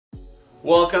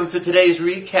Welcome to today's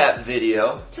recap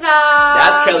video. Ta-da!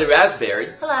 That's Kellie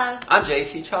Raspberry. Hello. I'm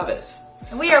JC Chavez.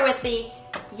 And we are with the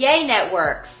Yay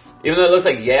Networks. Even though it looks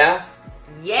like yeah.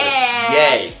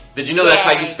 Yay. Did you know that's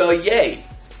how you spell yay?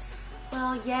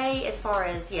 Well, yay as far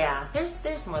as,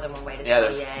 there's more than one way to Yeah,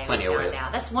 spell there's yay. plenty of ways. Now.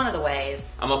 That's one of the ways.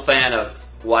 I'm a fan of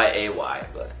Y-A-Y,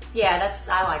 but Yeah,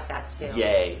 I like that too.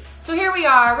 yay. So here we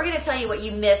are. We're going to tell you what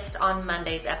you missed on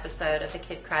Monday's episode of the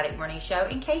KiddNation Morning Show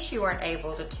in case you weren't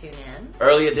able to tune in.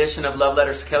 Early edition of Love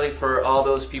Letters to Kellie for all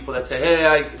those people that say, hey,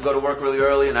 I go to work really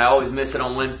early and I always miss it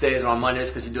on Wednesdays or on Mondays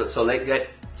because you do it so late. Get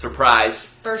surprise.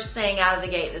 First thing out of the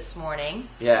gate this morning.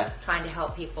 Yeah. Trying to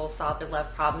help people solve their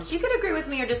love problems. You could agree with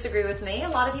me or disagree with me. A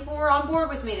lot of people were on board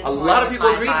with me this morning. A lot of people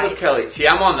with agreed my with advice. Kellie. See,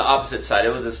 I'm on the opposite side. It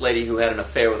was this lady who had an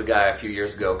affair with a guy a few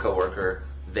years ago, coworker.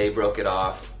 They broke it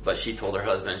off, but she told her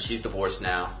husband she's divorced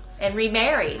now. And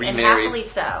remarried. And happily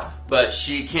so. But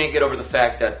she can't get over the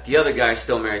fact that the other guy's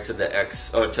still married to the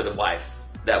ex, or to the wife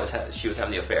that she was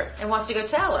having the affair. And wants to go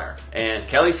tell her. And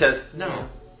Kellie says, no.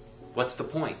 What's the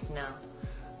point? No.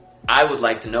 I would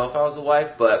like to know if I was the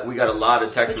wife, but we got a lot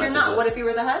of text But you're messages. not. What if you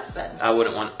were the husband? I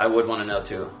would want to know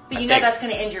too. But you know that's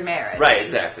going to end your marriage. Right,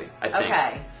 exactly. I think.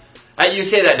 Okay. You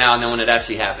say that now, and then when it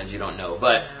actually happens, you don't know.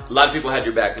 But a lot of people had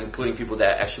your back, including people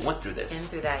that actually went through this. Been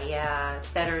through that, yeah. It's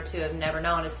better to have never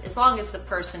known. As long as the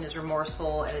person is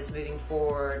remorseful and is moving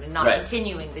forward and not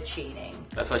continuing the cheating.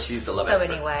 That's why she's the love expert.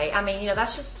 So anyway, I mean,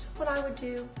 that's just what I would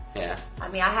do. Yeah. I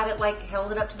mean, I haven't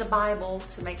held it up to the Bible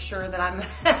to make sure that I'm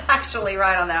actually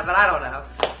right on that, but I don't know.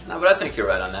 No, but I think you're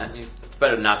right on that. It's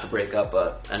better not to break up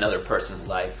another person's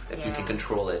life if you can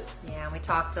control it. Yeah, and we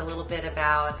talked a little bit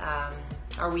about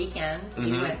our weekend.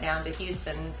 We went down to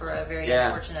Houston for a very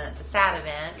unfortunate, sad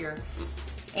event, your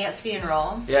aunt's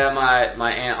funeral. Yeah,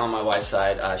 my aunt on my wife's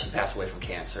side, she passed away from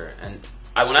cancer. And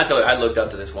when I tell her I looked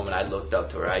up to this woman, I looked up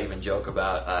to her. I even joke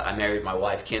about I married my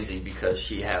wife, Kinsey, because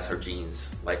she has her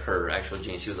genes, like her actual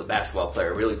genes. She was a basketball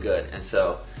player, really good. And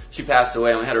so she passed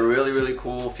away, and we had a really, really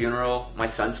cool funeral. My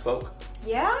son spoke.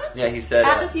 Yeah? Yeah, he said...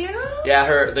 At the funeral?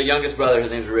 Yeah, the youngest brother,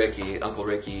 his name's Ricky, Uncle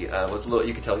Ricky, was a little...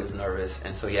 You could tell he was nervous,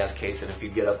 and so he asked Kaysen if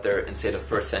he'd get up there and say the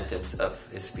first sentence of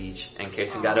his speech. And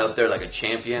Kaysen got up there like a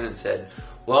champion and said,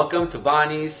 "Welcome to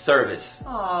Bonnie's service."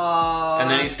 Aww.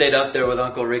 And then he stayed up there with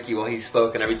Uncle Ricky while he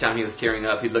spoke, and every time he was tearing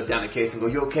up, he'd look down at Kaysen and go,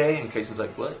 "You okay?" And Kaysen's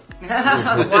like, "What?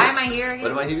 Why am I here again?"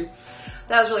 What am I here?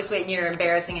 That was really sweet, and your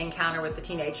embarrassing encounter with the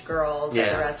teenage girls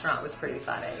at the restaurant was pretty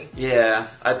funny. Yeah,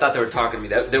 I thought they were talking to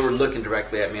me. They were looking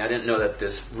directly at me. I didn't know that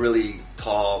this really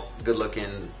tall,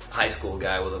 good-looking high school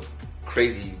guy with a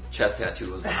crazy chest tattoo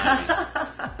was behind me.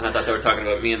 And I thought they were talking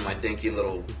about me and my dinky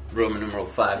little Roman numeral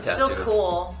 5 tattoo. Still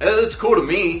cool. It's cool to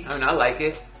me. I mean, I like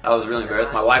it. I was really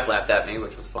embarrassed. My wife laughed at me,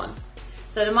 which was fun.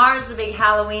 So tomorrow's the big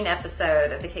Halloween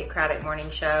episode of the KiddNation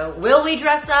Morning Show. Will we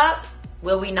dress up?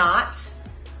 Will we not?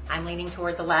 I'm leaning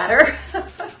toward the latter.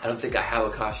 I don't think I have a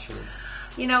costume.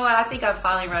 You know what? I think I'm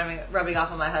finally rubbing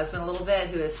off on my husband a little bit,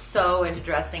 who is so into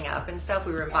dressing up and stuff.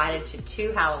 We were invited to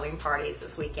 2 Halloween parties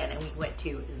this weekend, and we went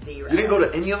to 0. You didn't go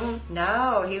to any of them?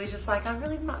 No. He was just like, I'm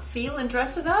really not feeling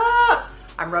dressing up.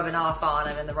 I'm rubbing off on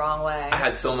him in the wrong way. I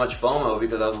had so much FOMO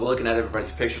because I was looking at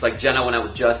everybody's pictures. Like Jenna went out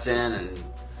with Justin, and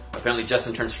apparently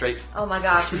Justin turned straight. Oh my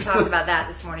gosh, we talked about that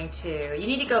this morning too. You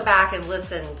need to go back and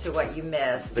listen to what you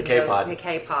missed. The K-Pod. The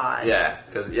K-Pod. Yeah,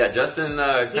 because Justin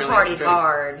he partied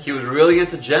hard. He was really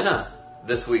into Jenna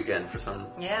this weekend for some.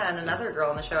 Yeah, and another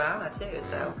girl in the show, Anna, too.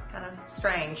 So kind of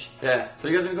strange. Yeah. So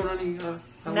you guys didn't go to any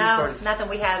Halloween parties? Nothing.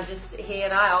 We had just he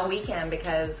and I all weekend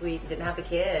because we didn't have the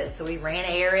kids. So we ran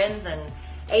errands and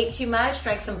ate too much,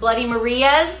 drank some Bloody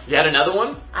Marias. You had another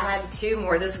one? I had 2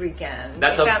 more this weekend.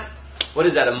 What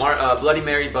is that? A Bloody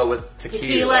Mary, but with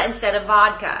tequila instead of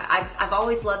vodka. I've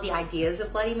always loved the ideas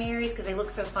of Bloody Marys because they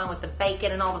look so fun with the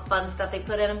bacon and all the fun stuff they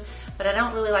put in them. But I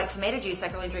don't really like tomato juice. I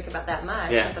can only drink about that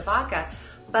much with the vodka.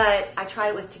 But I try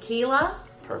it with tequila.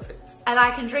 Perfect. And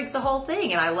I can drink the whole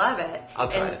thing, and I love it. I'll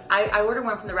try it. I ordered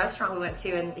one from the restaurant we went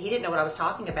to, and he didn't know what I was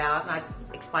talking about. And I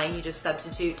explained, you just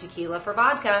substitute tequila for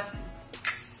vodka.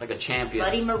 Like a champion.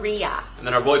 Bloody Maria. And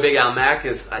then our boy Big Al Mac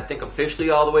is, I think, officially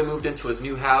all the way moved into his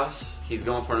new house. He's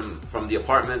going from the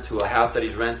apartment to a house that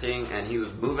he's renting, and he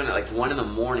was moving at like 1 in the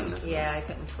morning this morning. Yeah, I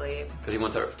couldn't sleep. Because he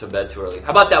went to bed too early.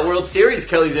 How about that World Series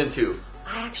Kellie's into?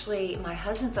 My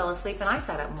husband fell asleep and I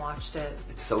sat up and watched it.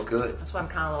 It's so good. That's why I'm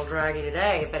kind of a little draggy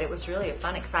today, but it was really a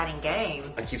fun, exciting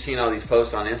game. I keep seeing all these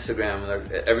posts on Instagram.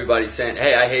 Everybody's saying,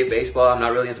 hey, I hate baseball. I'm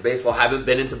not really into baseball. Haven't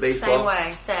been into baseball. Same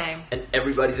way, same. And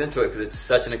everybody's into it because it's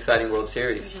such an exciting World It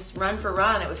Series. was just run for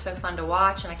run. It was so fun to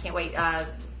watch, and I can't wait.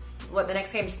 The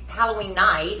next game's Halloween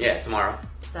night. Yeah, tomorrow.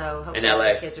 So hopefully In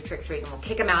LA. the kids are trick-or-treating. We'll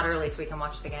kick them out early so we can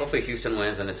watch the game. Hopefully Houston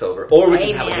wins and it's over. Or we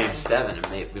can have a Amen. game 7 and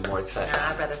maybe be more exciting. No,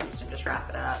 I'd rather Houston just wrap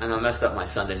it up. And I messed up my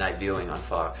Sunday night viewing on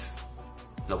Fox.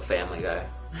 No Family Guy.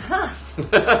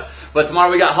 But tomorrow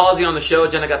we got Halsey on the show.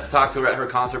 Jenna got to talk to her at her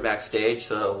concert backstage,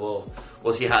 so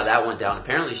we'll see how that went down.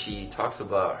 Apparently she talks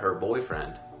about her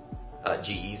boyfriend,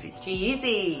 G-Eazy.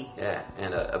 G-Eazy. Yeah,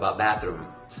 and about bathroom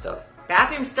stuff.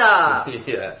 Bathroom stuff.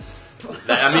 Yeah.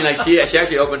 I mean, like she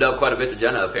actually opened up quite a bit to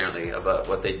Jenna, apparently, about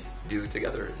what they do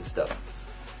together and stuff.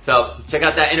 So check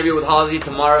out that interview with Halsey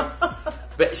tomorrow.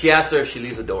 But she asked her if she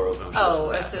leaves the door open.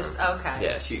 It's just,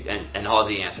 okay. Yeah, and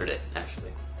Halsey answered it, actually.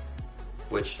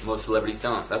 Which most celebrities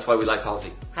don't. That's why we like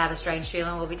Halsey. Have a strange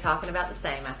feeling we'll be talking about the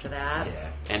same after that. Yeah.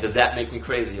 And Does That Make Me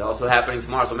Crazy? Also happening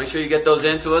tomorrow. So make sure you get those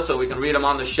into us so we can read them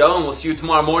on the show. And we'll see you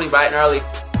tomorrow morning bright and early.